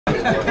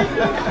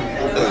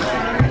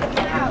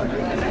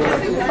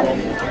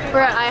We're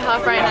at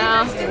IHOP right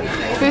now.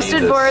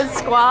 Boosted Board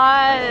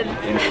Squad.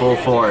 In full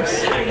force.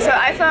 So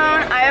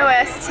iPhone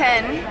iOS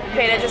 10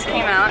 beta just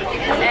came out,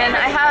 and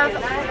I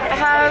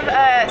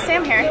have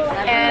Sam here.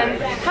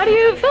 And how do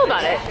you feel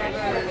about it?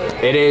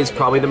 It is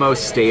probably the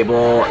most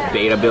stable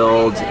beta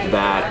build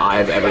that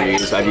I've ever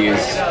used. I've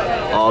used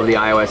all of the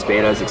iOS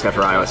betas except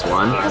for iOS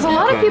 1. Because a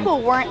lot of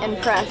people weren't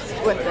impressed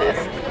with this.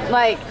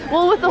 Like,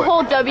 well, with the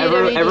whole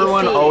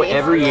WWDC.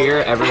 Every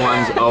year,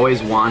 everyone's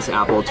always wants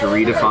Apple to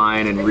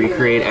redefine and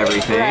recreate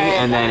everything, right.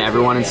 And then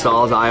everyone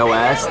installs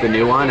iOS, the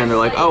new one, and they're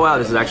like, oh wow,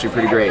 this is actually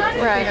pretty great.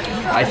 Right.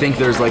 I think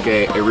there's like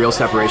a real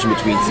separation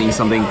between seeing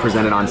something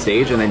presented on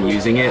stage and then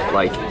using it,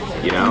 like,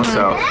 you know,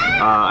 so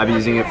I've been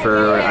using it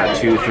for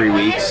 2-3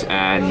 weeks,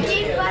 and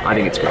I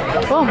think it's great.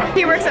 Cool.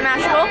 He works at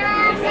Mashable.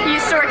 He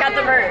used to work at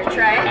The Verge,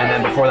 right? And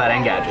then before that,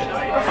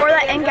 Engadget. Before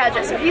that,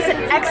 Engadget. So he's an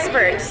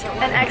expert.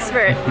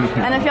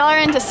 And if y'all are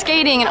into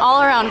skating and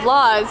all-around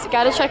vlogs, you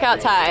gotta check out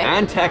Ty.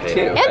 And tech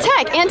too.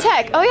 And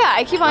tech. Oh yeah,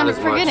 I keep on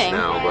forgetting.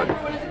 Not as much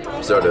now, but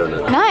I'm still doing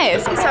it.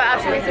 Nice. So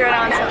after we threw it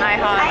on some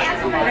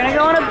IHOP, we're gonna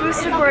go on a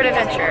boosted board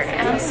adventure,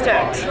 and I'm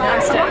stoked.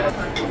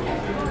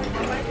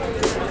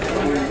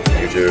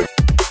 You too.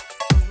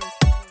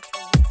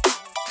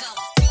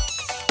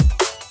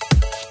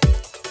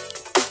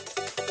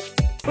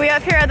 We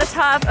up here at the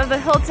top of the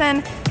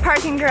Hilton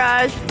parking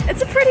garage.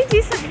 It's a pretty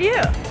decent view.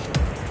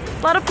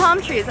 A lot of palm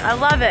trees, I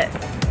love it.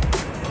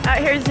 Out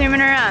here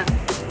zooming around.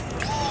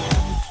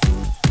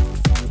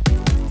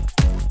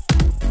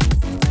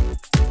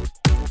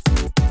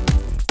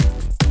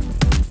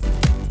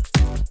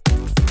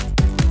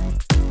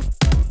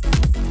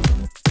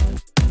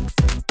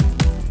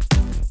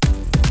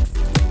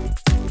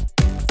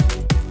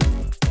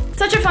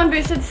 Such a fun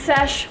boosted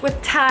sesh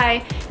with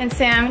Ty and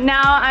Sam.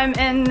 Now I'm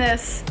in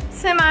this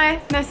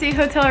semi-messy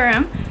hotel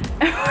room,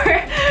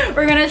 and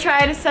we're gonna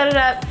try to set it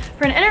up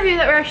for an interview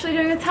that we're actually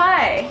doing with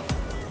Ty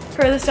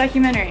for this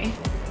documentary.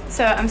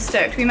 So I'm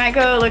stoked. We might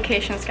go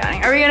location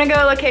scouting. Are we gonna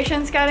go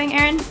location scouting,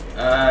 Aaron?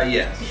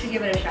 Yes. You should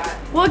give it a shot.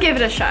 We'll give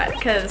it a shot,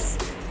 because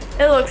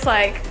it looks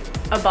like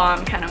a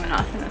bomb kind of went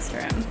off in this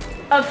room.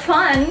 Of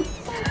fun.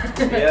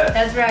 Yeah.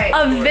 That's right.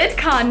 Of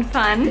VidCon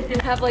fun.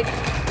 Have like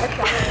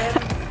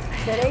a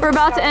We're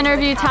about to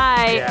interview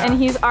Ty, and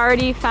he's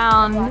already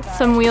found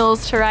some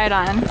wheels to ride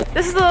on.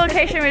 This is the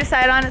location we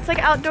decided on. It's like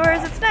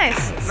outdoors, it's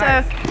nice.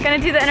 So, gonna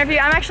do the interview.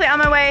 I'm actually on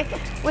my way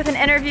with an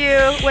interview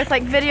with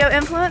like video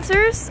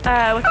influencers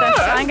with the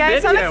Sean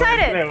guys, so I'm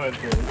excited.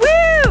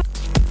 Woo!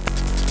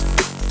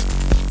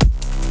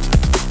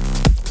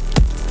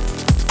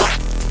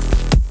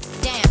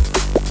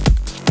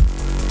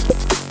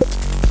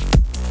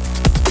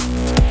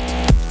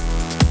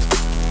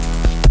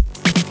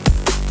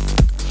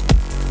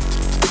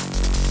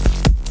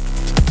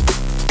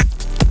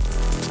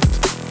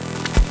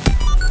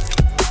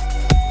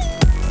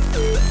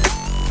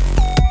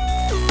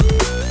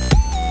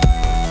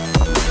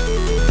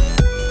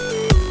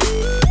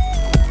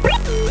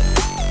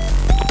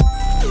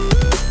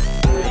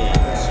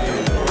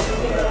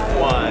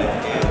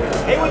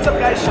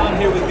 Sean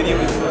here with video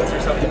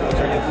influencers, something about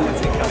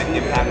influencing, kind of the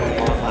impact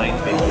of online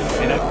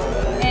videos.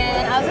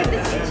 And I was like,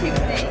 this YouTube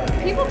thing,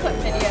 people put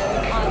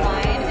videos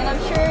online, and I'm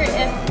sure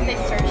if they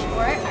search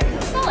for it, I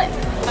can sell it.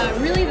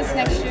 Really, this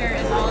next year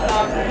is all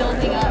about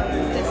building up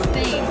this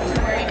thing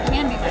to where it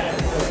can be built.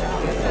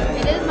 So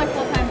it is my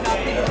full-time job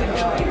thing to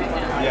do right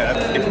now.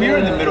 Yeah. If we were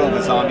in the middle of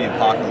a zombie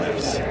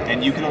apocalypse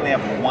and you could only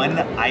have one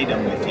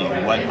item with you,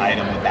 what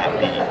item would that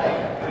be?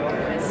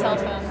 My cell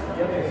phone.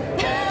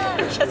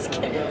 Just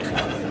kidding.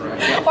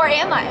 Or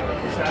am I?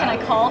 Can I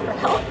call for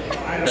help?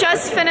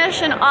 Just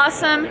finished an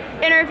awesome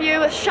interview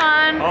with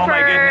Sean. My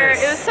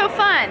goodness. It was so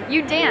fun.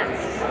 You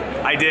danced.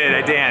 I did,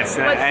 I danced.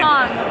 What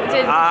song did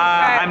you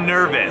start? I'm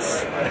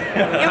nervous.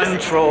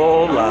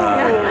 Control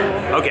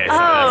love. Okay, so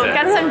that's it.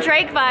 Got some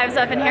Drake vibes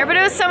up in here, but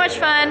it was so much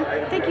fun.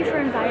 Thank you for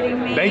inviting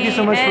me. Thank you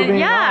so much for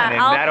being on.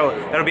 And I'll...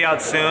 that'll be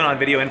out soon on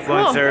Video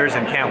Influencers,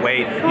 and can't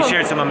wait. You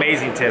shared some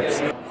amazing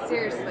tips.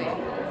 Seriously.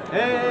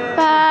 Hey.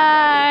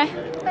 Bye.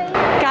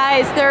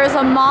 Guys, there is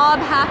a mob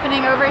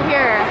happening over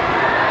here.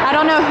 I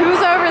don't know who's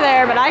over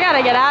there, but I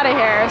gotta get out of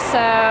here,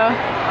 so...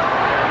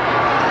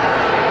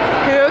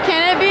 Who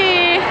can it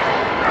be?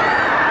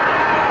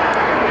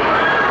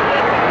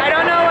 I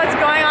don't know what's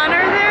going on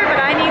over there, but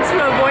I need to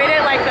avoid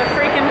it like the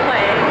freaking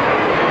plague.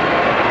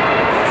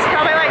 It's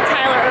probably like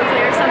Tyler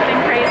Oakley or something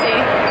crazy.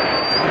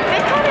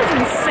 Vidcon is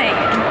insane.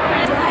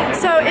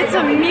 So it's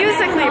a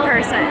Musical.ly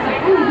person.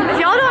 If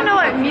y'all don't know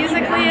what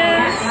Musical.ly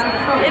is,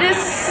 it is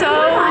so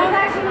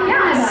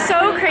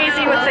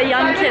crazy with the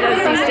young kiddos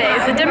these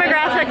days. The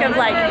demographic of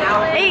like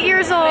 8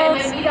 years old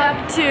to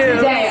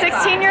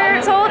 16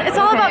 years old, it's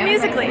all about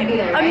Musical.ly.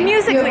 A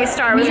Musical.ly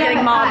star was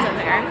getting mobbed in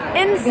there.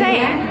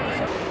 Insane.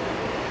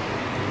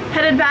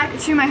 Headed back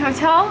to my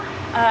hotel,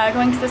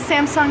 going to the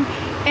Samsung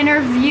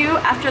interview.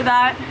 After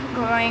that,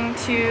 going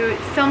to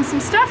film some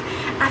stuff.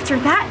 After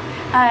that,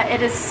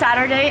 It is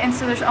Saturday, and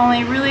so there's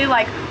only really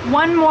like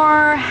one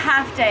more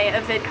half day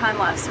of VidCon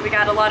left. So we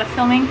got a lot of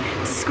filming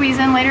to squeeze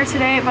in later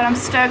today, but I'm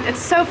stoked.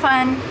 It's so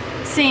fun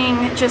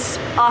seeing just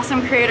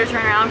awesome creators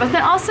run around. But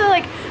then also,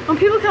 like, when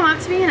people come up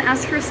to me and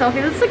ask for a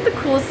selfie, that's like the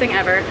coolest thing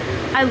ever.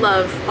 I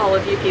love all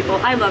of you people.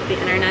 I love the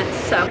internet.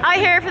 So out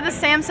here for the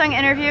Samsung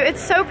interview.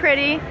 It's so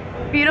pretty.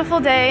 Beautiful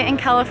day in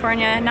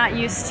California. Not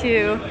used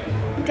to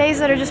days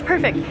that are just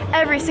perfect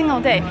every single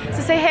day.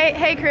 So say hey,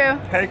 hey crew.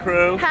 Hey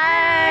crew.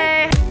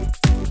 Hi.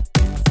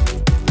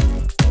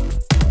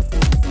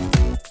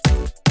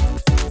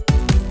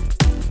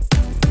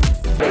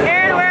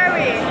 Aaron, where are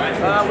we?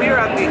 We are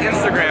at the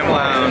Instagram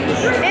Lounge.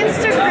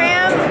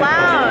 Instagram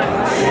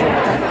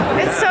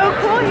Lounge. It's so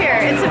cool here.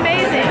 It's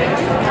amazing.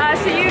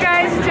 So you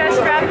guys just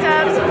wrapped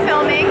up some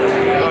filming.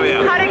 Oh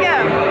yeah. How'd it go?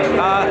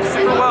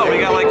 Super well. We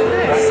got like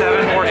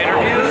 7 more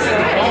interviews,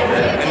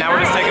 and now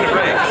we're just taking a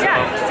break. So. Yeah,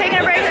 taking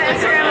a break at the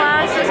Instagram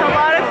Lounge. There's a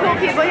lot of cool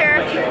people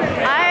here.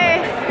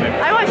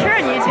 I watch her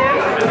on YouTube.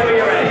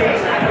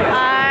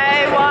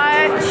 I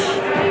watch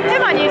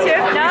him on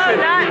YouTube. No,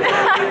 not.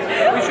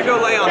 We should go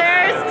lay on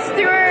There's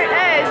Stuart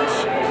Edge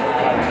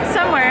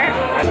somewhere.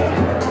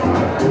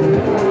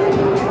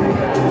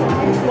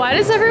 Why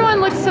does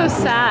everyone look so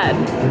sad?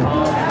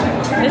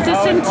 Is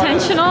this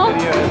intentional?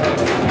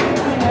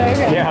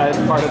 Yeah, it's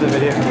part of the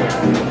video.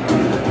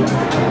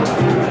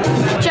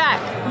 Jack,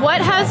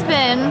 what has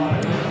been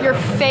your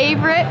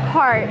favorite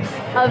part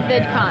of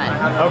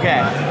VidCon?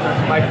 Okay,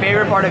 my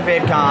favorite part of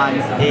VidCon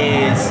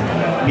is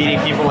meeting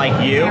people like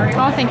you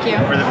Oh, thank you.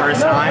 for the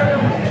first time.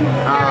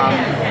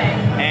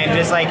 And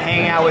just like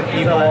hanging out with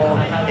people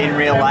in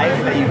real life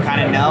that you kind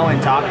of know and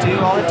talk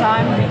to all the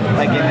time,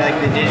 like in like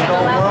the digital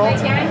world.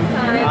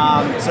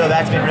 So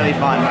that's been really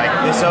fun, like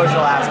the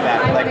social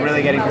aspect, like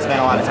really getting to spend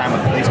a lot of time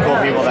with these cool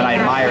people that I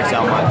admire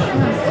so much.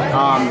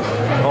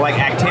 But like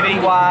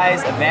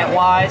activity-wise,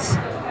 event-wise,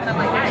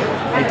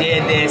 I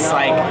did this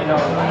like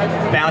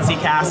bouncy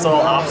castle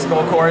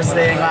obstacle course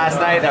thing last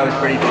night. That was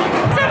pretty fun.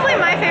 It's definitely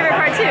my favorite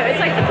part too. It's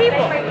like the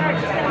people.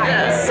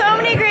 So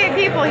many great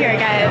people here,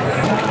 guys.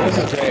 This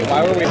is great.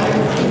 Why were we?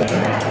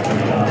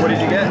 What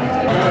did you get?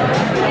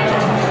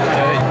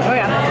 Oh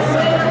yeah.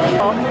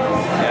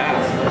 Yeah.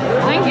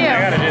 Thank you. I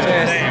gotta do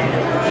the same.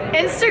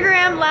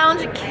 Instagram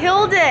Lounge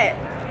killed it.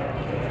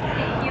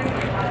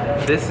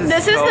 This is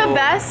the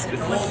best.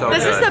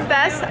 This is the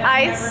best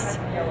iced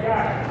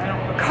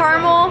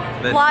caramel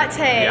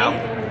latte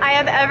I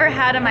have ever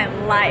had in my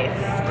life.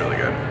 really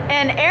good.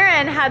 And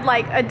Aaron had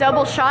like a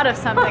double shot of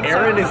something.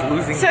 Aaron is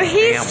losing. So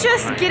he's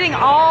just getting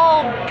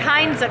all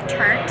kinds of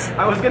turnt.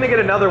 I was gonna get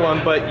another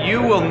one, but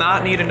you will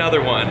not need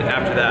another one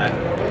after that.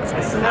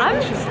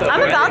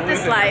 I'm about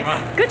this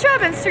life. Good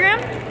job,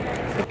 Instagram.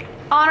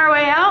 On our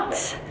way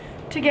out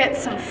to get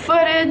some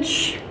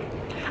footage.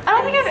 I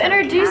don't think I've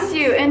introduced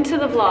you into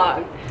the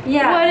vlog.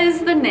 Yeah. What is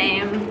the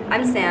name?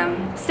 I'm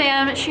Sam.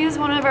 Sam, she's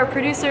one of our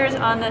producers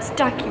on this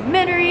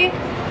documentary.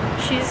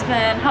 She's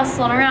been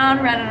hustling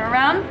around, running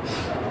around,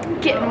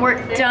 getting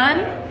work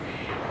done.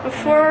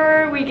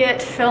 Before we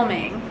get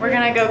filming, we're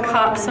gonna go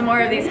cop some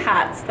more of these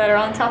hats that are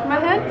on top of my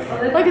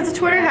head. Look, it's a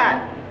Twitter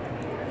hat.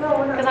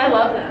 Because I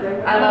love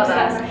them. I love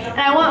them. And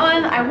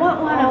I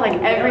want one of like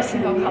every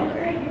single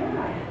color.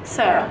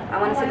 So. I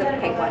want to see the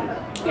pink one.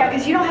 Yeah,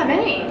 because you don't have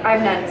any. I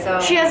have none, so.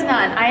 She has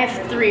none. I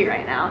have 3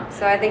 right now.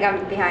 So I think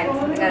I'm behind.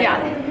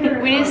 Yeah,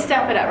 we need to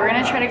step it up. We're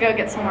gonna try to go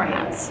get some more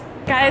hats.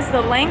 Guys,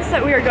 the lengths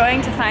that we are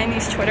going to find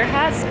these Twitter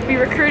hats, we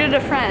recruited a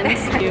friend.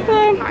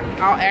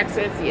 All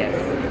access, yes.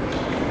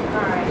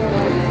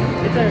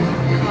 It's a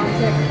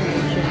concept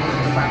creation.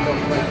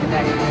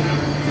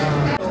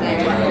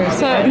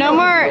 So no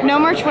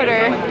more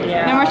Twitter,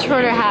 no more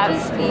Twitter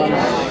hats,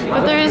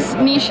 but there's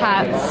niche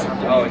hats.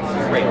 Oh, it's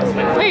great.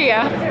 There you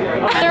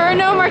go. There are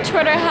no more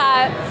Twitter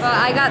hats. Well,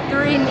 I got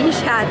 3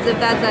 niche hats, if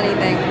that's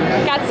anything.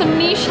 Got some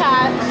niche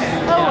hats.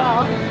 Oh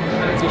well.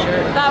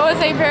 That was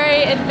a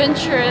very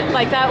adventurous,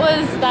 like that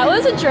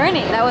was a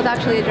journey. That was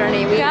actually a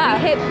journey. We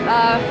hit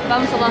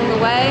bumps along the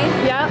way.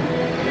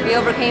 Yep. We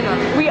overcame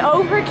them. We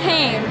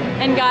overcame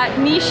and got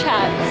niche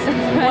hats.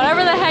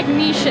 Whatever the heck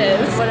niche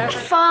is. Whatever.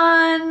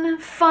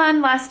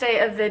 Fun last day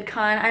of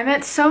VidCon. I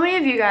met so many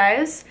of you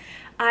guys.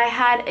 I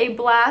had a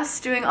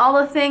blast doing all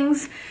the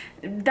things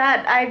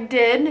that I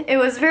did. It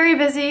was very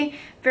busy,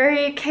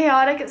 very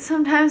chaotic at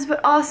sometimes, but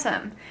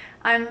awesome.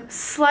 I'm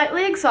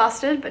slightly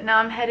exhausted, but now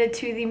I'm headed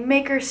to the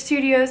Maker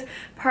Studios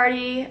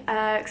party.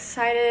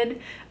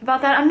 Excited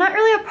about that. I'm not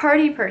really a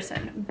party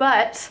person,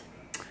 but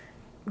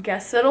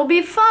guess it'll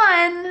be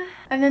fun.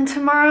 And then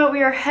tomorrow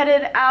we are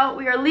headed out.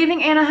 We are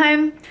leaving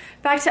Anaheim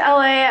back to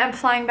LA. I'm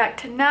flying back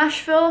to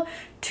Nashville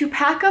to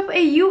pack up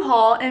a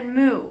U-Haul and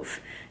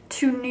move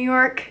to New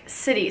York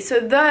City.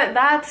 So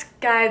that's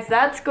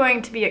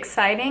going to be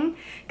exciting.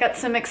 Got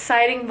some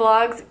exciting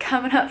vlogs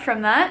coming up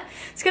from that.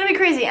 It's gonna be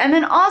crazy. And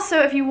then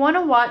also, if you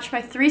wanna watch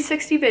my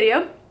 360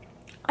 video,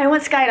 I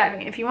went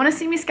skydiving. If you wanna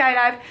see me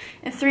skydive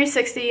in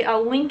 360,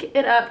 I'll link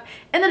it up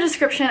in the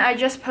description. I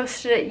just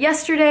posted it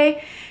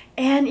yesterday.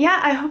 And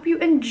yeah, I hope you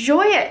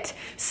enjoy it.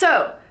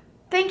 So,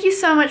 Thank you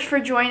so much for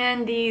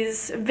joining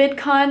these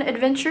VidCon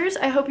adventures.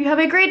 I hope you have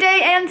a great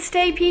day and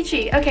stay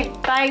peachy. Okay,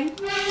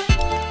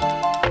 bye.